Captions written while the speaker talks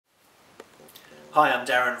Hi, I'm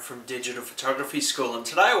Darren from Digital Photography School, and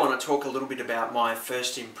today I want to talk a little bit about my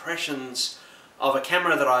first impressions of a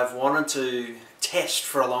camera that I've wanted to test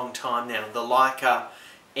for a long time now, the Leica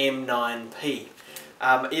M9-P.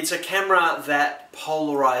 It's a camera that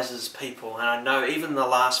polarizes people, and I know even the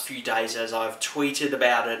last few days as I've tweeted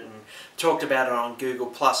about it and talked about it on Google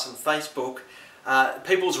Plus and Facebook,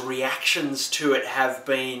 people's reactions to it have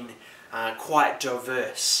been quite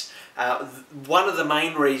diverse. One of the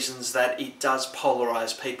main reasons that it does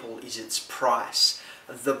polarize people is its price.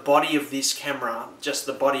 The body of this camera, just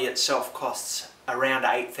the body itself, costs around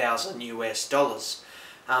 $8,000 US.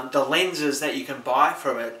 The lenses that you can buy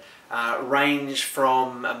from it range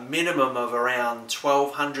from a minimum of around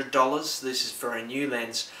 $1,200, this is for a new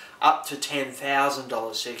lens, up to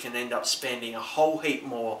 $10,000, so you can end up spending a whole heap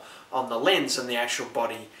more on the lens than the actual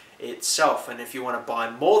body itself. And if you want to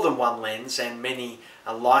buy more than one lens, and many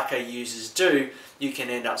Leica users do, you can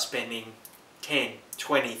end up spending $10,000,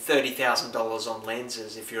 $20,000, $30,000 on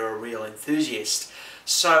lenses if you're a real enthusiast.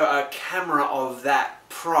 So a camera of that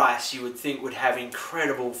price you would think would have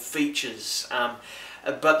incredible features,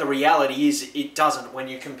 but the reality is it doesn't. When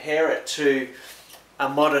you compare it to a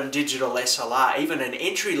modern digital SLR, even an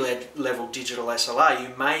entry-level digital SLR,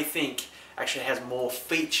 you may think actually has more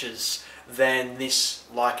features than this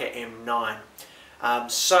Leica M9.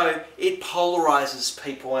 So it polarizes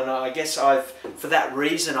people, and I guess for that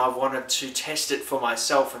reason I've wanted to test it for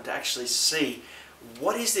myself and to actually see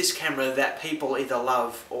what is this camera that people either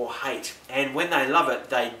love or hate. And when they love it,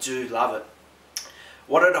 they do love it.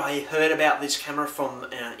 What had I heard about this camera from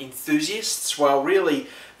enthusiasts? Well, really,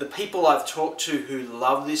 the people I've talked to who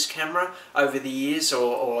love this camera over the years,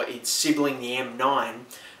 or its sibling, the M9,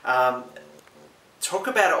 talk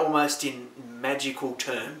about it almost in magical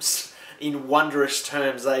terms, in wondrous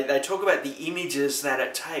terms. They talk about the images that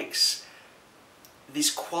it takes,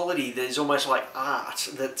 this quality that is almost like art,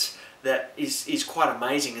 that is quite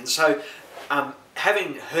amazing. And so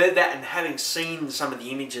having heard that and having seen some of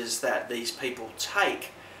the images that these people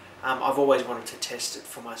take, I've always wanted to test it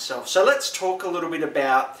for myself. So let's talk a little bit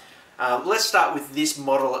about, let's start with this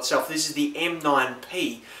model itself. This is the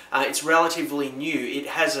M9-P. It's relatively new. It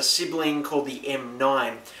has a sibling called the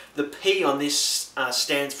M9. The P on this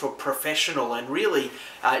stands for professional, and really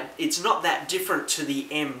it's not that different to the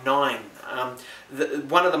M9.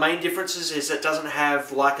 One of the main differences is it doesn't have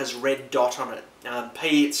Leica's red dot on it.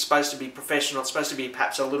 P, it's supposed to be professional, it's supposed to be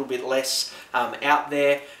perhaps a little bit less out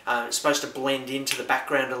there, it's supposed to blend into the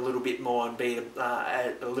background a little bit more and be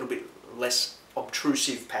a little bit less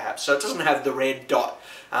obtrusive perhaps. So it doesn't have the red dot.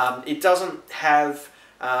 It doesn't have,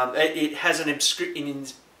 it has an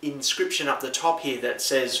inscription up the top here that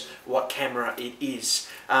says what camera it is.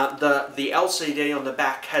 The LCD on the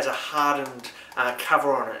back has a hardened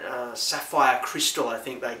cover on it, sapphire crystal I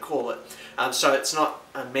think they call it, so it's not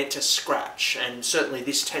meant to scratch, and certainly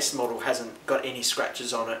this test model hasn't got any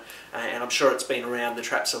scratches on it, and I'm sure it's been around the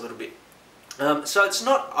traps a little bit. So it's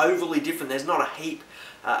not overly different, there's not a heap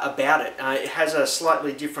about it. It has a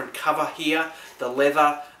slightly different cover here. The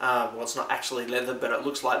leather, well, it's not actually leather, but it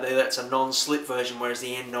looks like leather. It's a non-slip version, whereas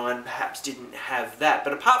the M9 perhaps didn't have that.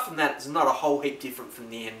 But apart from that, it's not a whole heap different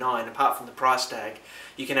from the M9. Apart from the price tag,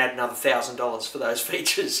 you can add another $1,000 for those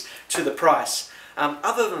features to the price.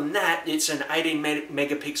 Other than that, it's an 18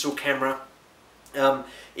 megapixel camera.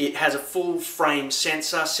 It has a full frame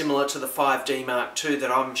sensor similar to the 5D Mark II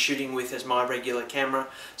that I'm shooting with as my regular camera,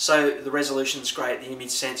 so the resolution's great, the image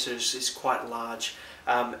sensor is quite large,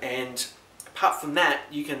 and apart from that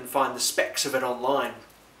you can find the specs of it online.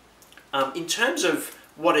 In terms of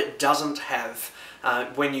what it doesn't have,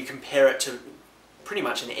 when you compare it to pretty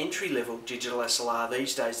much an entry-level digital SLR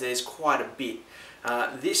these days, there's quite a bit.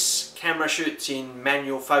 This camera shoots in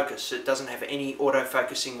manual focus. It doesn't have any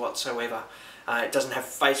auto-focusing whatsoever. It doesn't have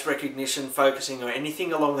face recognition, focusing, or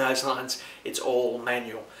anything along those lines. It's all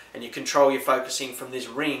manual, and you control your focusing from this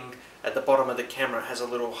ring at the bottom of the camera. It has a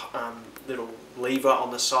little lever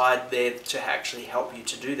on the side there to actually help you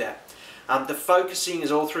to do that. The focusing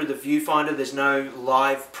is all through the viewfinder. There's no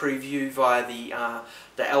live preview via the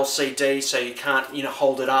LCD, so you can't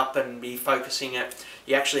hold it up and be focusing it.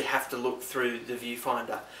 You actually have to look through the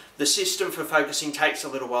viewfinder. The system for focusing takes a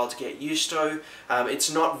little while to get used to.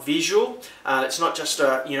 It's not visual. It's not just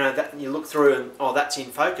that you look through and oh, that's in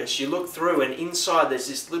focus. You look through and inside there's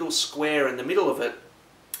this little square in the middle of it,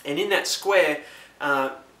 and in that square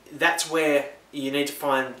that's where you need to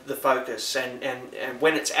find the focus. And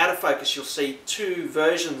when it's out of focus, you'll see two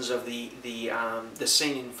versions of the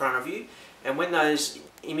scene in front of you, and when those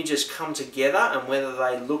images come together and whether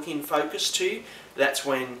they look in focus to you, that's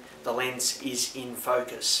when the lens is in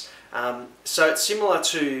focus. So it's similar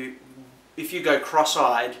to if you go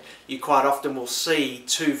cross-eyed, you quite often will see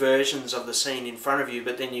two versions of the scene in front of you,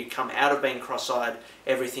 but then you come out of being cross-eyed,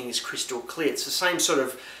 everything is crystal clear. It's the same sort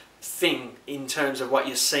of thing in terms of what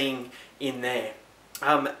you're seeing in there.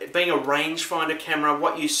 Being a rangefinder camera,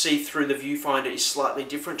 what you see through the viewfinder is slightly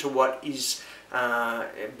different to what is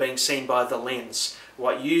being seen by the lens.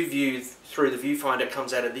 What you view through the viewfinder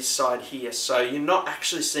comes out of this side here, so you're not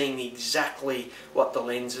actually seeing exactly what the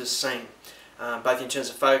lens is seeing, both in terms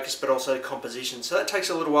of focus but also composition. So that takes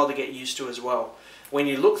a little while to get used to as well. When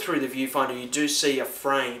you look through the viewfinder, you do see a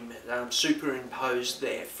frame superimposed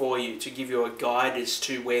there for you to give you a guide as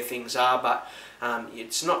to where things are, but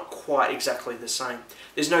it's not quite exactly the same.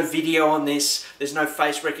 There's no video on this, there's no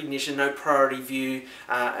face recognition, no priority view,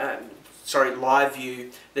 live view.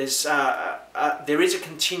 There is a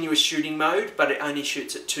continuous shooting mode, but it only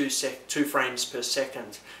shoots at 2 frames per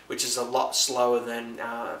second, which is a lot slower than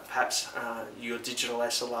perhaps your digital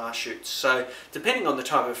SLR shoots. So depending on the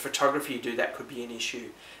type of photography you do, that could be an issue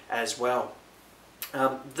as well.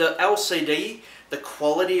 The LCD, the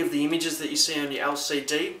quality of the images that you see on your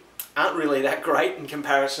LCD aren't really that great in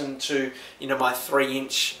comparison to, you know, my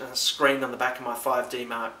 3-inch screen on the back of my 5D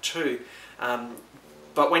Mark II.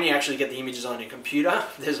 But when you actually get the images on your computer,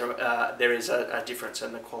 there is a difference,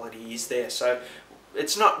 and the quality is there. So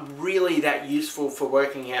it's not really that useful for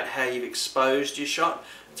working out how you've exposed your shot.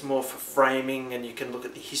 It's more for framing, and you can look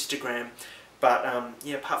at the histogram. But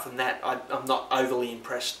yeah, apart from that, I'm not overly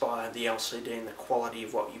impressed by the LCD and the quality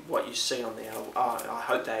of what you see on there. I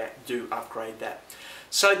hope they do upgrade that.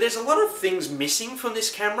 So there's a lot of things missing from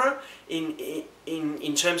this camera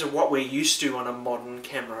in terms of what we're used to on a modern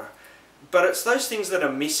camera. But it's those things that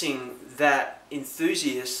are missing that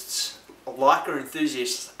enthusiasts, Leica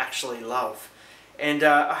enthusiasts, actually love. And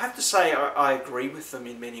I have to say I agree with them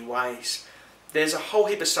in many ways. There's a whole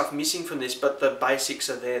heap of stuff missing from this, but the basics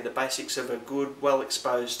are there. The basics of a good,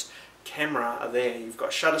 well-exposed camera are there. You've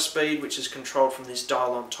got shutter speed, which is controlled from this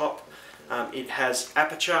dial on top. It has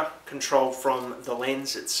aperture controlled from the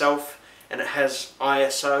lens itself, and it has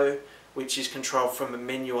ISO, which is controlled from a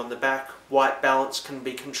menu on the back. White balance can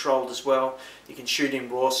be controlled as well. You can shoot in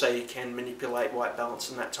RAW, so you can manipulate white balance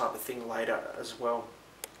and that type of thing later as well.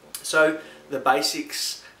 So the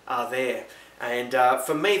basics are there, and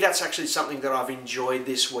for me that's actually something that I've enjoyed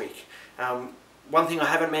this week. One thing I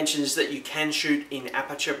haven't mentioned is that you can shoot in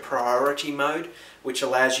aperture priority mode, which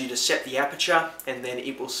allows you to set the aperture and then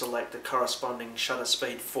it will select the corresponding shutter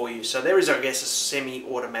speed for you. So there is, I guess, a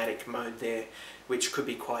semi-automatic mode there, which could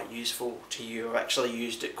be quite useful to you. I've actually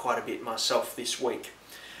used it quite a bit myself this week.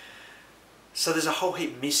 So there's a whole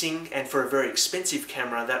heap missing, and for a very expensive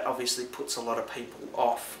camera that obviously puts a lot of people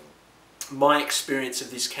off. My experience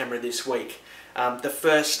of this camera this week, the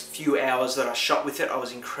first few hours that I shot with it, I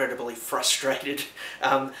was incredibly frustrated.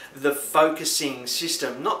 The focusing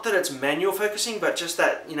system, not that it's manual focusing, but just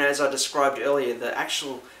that, you know, as I described earlier, the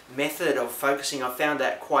actual method of focusing, I found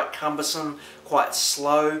that quite cumbersome, quite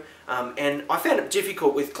slow, and I found it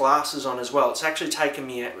difficult with glasses on as well. It's actually taken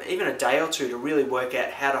me even a day or two to really work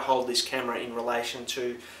out how to hold this camera in relation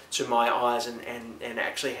to my eyes and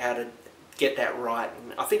actually how to get that right,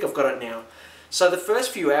 and I think I've got it now. So the first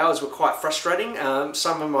few hours were quite frustrating.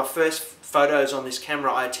 Some of my first photos on this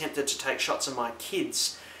camera, I attempted to take shots of my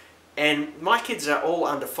kids, and my kids are all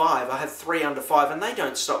under 5. I have 3 under 5 and they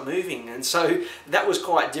don't stop moving, and so that was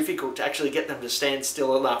quite difficult to actually get them to stand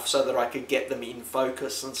still enough so that I could get them in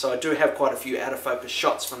focus. And so I do have quite a few out of focus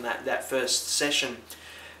shots from that first session.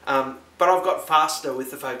 But I've got faster with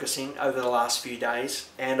the focusing over the last few days,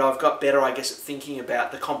 and I've got better, I guess, at thinking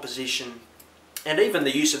about the composition and even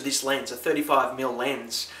the use of this lens. A 35mm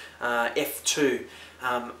lens, f2,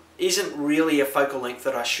 isn't really a focal length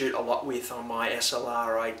that I shoot a lot with on my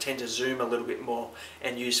SLR. I tend to zoom a little bit more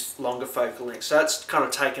and use longer focal lengths. So that's kind of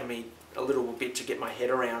taken me a little bit to get my head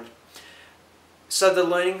around. So the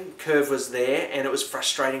learning curve was there, and it was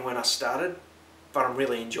frustrating when I started, but I'm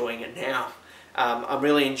really enjoying it now. I'm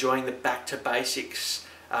really enjoying the back to basics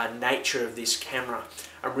nature of this camera.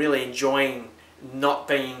 I'm really enjoying not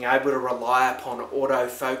being able to rely upon auto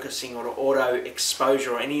focusing or auto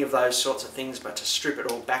exposure or any of those sorts of things, but to strip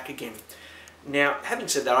it all back again. Now, having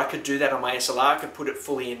said that, I could do that on my SLR. I could put it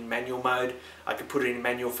fully in manual mode. I could put it in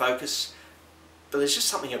manual focus. But there's just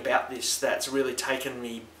something about this that's really taken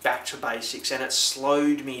me back to basics, and it's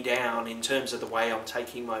slowed me down in terms of the way I'm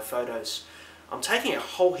taking my photos. I'm taking a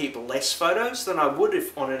whole heap less photos than I would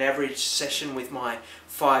if on an average session with my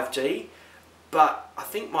 5D. But I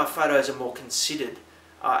think my photos are more considered.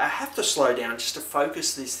 I have to slow down just to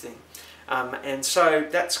focus this thing. And so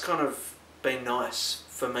that's kind of been nice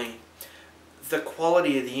for me. The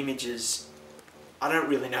quality of the images I don't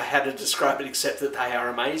really know how to describe it except that they are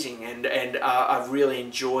amazing, and I've really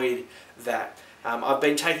enjoyed that. I've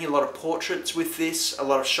been taking a lot of portraits with this, a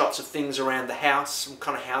lot of shots of things around the house. I'm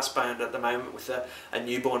kind of housebound at the moment with a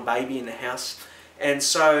newborn baby in the house, and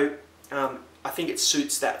so I think it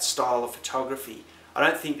suits that style of photography. I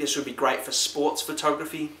don't think this would be great for sports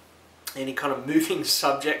photography, any kind of moving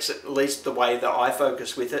subjects, at least the way that I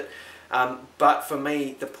focus with it. But for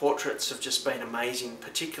me, the portraits have just been amazing,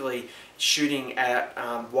 particularly shooting at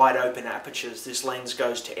wide open apertures. This lens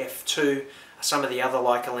goes to f2. Some of the other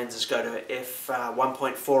Leica lenses go to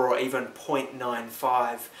f1.4 or even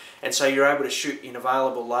 0.95. And so you're able to shoot in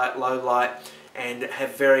available light, low light, and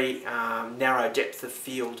have very narrow depth of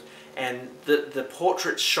field. And the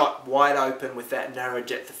portraits shot wide open with that narrow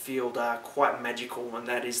depth of field are quite magical, and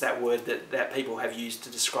that is that word that people have used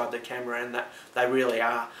to describe the camera, and that they really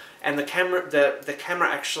are. And the camera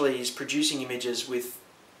actually is producing images with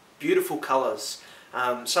beautiful colours.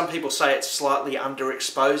 Some people say it slightly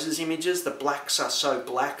underexposes images. The blacks are so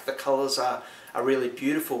black, the colours are really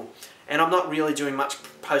beautiful. And I'm not really doing much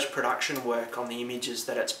post-production work on the images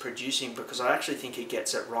that it's producing, because I actually think it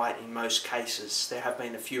gets it right in most cases. There have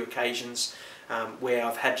been a few occasions where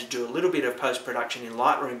I've had to do a little bit of post-production in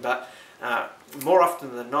Lightroom, but more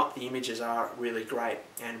often than not, the images are really great.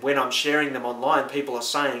 And when I'm sharing them online, people are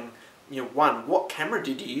saying, you know, one, what camera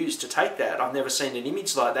did you use to take that? I've never seen an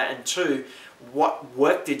image like that. And two, what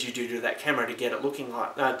work did you do to that camera to get it looking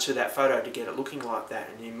like, to that photo to get it looking like that?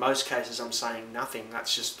 And in most cases, I'm saying nothing.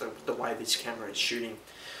 That's just the way this camera is shooting.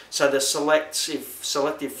 So the selective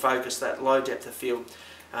focus, that low depth of field,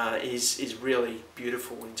 is really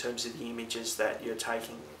beautiful in terms of the images that you're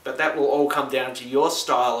taking. But that will all come down to your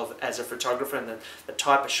style as a photographer, and the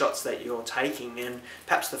type of shots that you're taking, and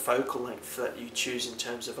perhaps the focal length that you choose in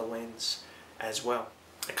terms of a lens as well.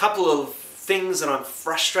 A couple of things that I'm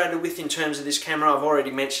frustrated with in terms of this camera. I've already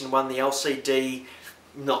mentioned one, the LCD,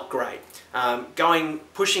 not great.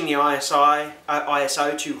 Pushing the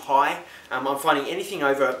ISO too high. I'm finding anything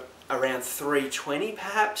over around 320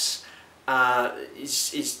 perhaps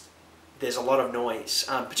there's a lot of noise,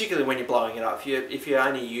 particularly when you're blowing it up. If you're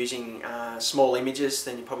only using small images,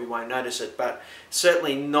 then you probably won't notice it, but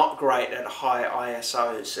certainly not great at high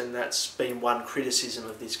ISOs, and that's been one criticism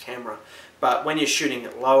of this camera. But when you're shooting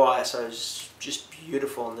at low ISOs, just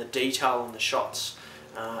beautiful, and the detail on the shots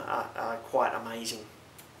are quite amazing.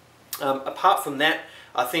 Apart from that,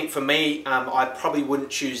 I think for me, I probably wouldn't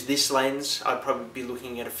choose this lens. I'd probably be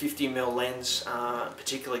looking at a 50mm lens,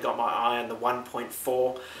 particularly got my eye on the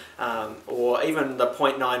 1.4 or even the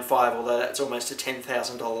 0.95, although that's almost a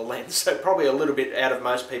 $10,000 lens, so probably a little bit out of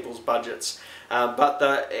most people's budgets. But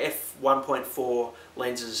the f1.4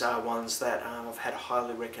 lenses are ones that I've had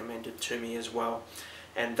highly recommended to me as well,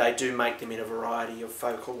 and they do make them in a variety of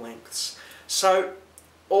focal lengths. So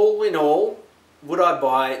all in all, would I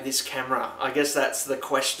buy this camera? I guess that's the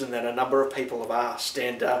question that a number of people have asked,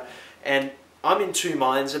 and I'm in two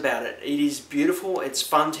minds about it. It is beautiful, it's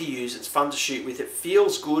fun to use, it's fun to shoot with, it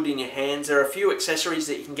feels good in your hands. There are a few accessories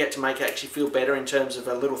that you can get to make it actually feel better, in terms of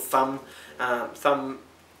a little thumb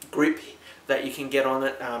grip that you can get on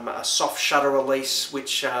it, a soft shutter release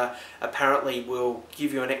which apparently will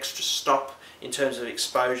give you an extra stop in terms of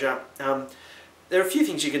exposure. There are a few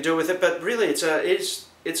things you can do with it, but really it's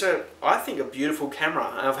I think a beautiful camera.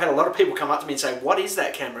 I've had a lot of people come up to me and say, what is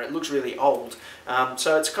that camera? It looks really old.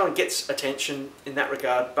 So it kind of gets attention in that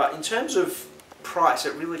regard. But in terms of price,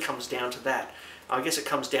 it really comes down to that. I guess it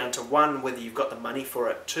comes down to, one, whether you've got the money for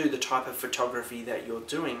it, two, the type of photography that you're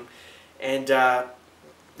doing. And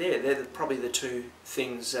they're probably the two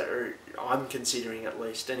things that I'm considering, at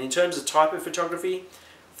least. And in terms of type of photography,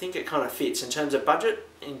 I think it kind of fits. In terms of budget,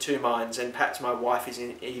 in two minds, and perhaps my wife is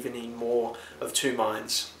even in more of two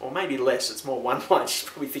minds, or maybe less, it's more one mind. She's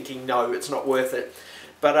probably thinking, no, it's not worth it.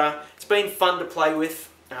 But it's been fun to play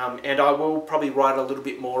with, and I will probably write a little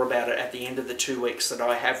bit more about it at the end of the 2 weeks that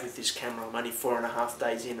I have with this camera. I'm only 4.5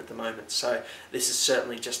 days in at the moment, so this is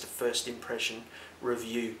certainly just a first impression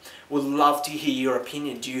review. Would love to hear your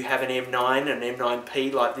opinion. Do you have an M9, an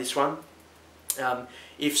M9-P like this one?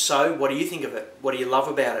 If so, what do you think of it? What do you love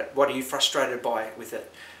about it? What are you frustrated by with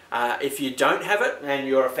it? If you don't have it and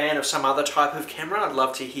you're a fan of some other type of camera, I'd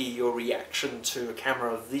love to hear your reaction to a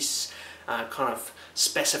camera of this kind of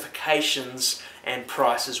specifications and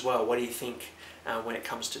price as well. What do you think when it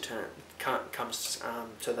comes to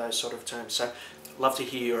to those sort of terms? So love to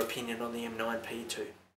hear your opinion on the M9-P too.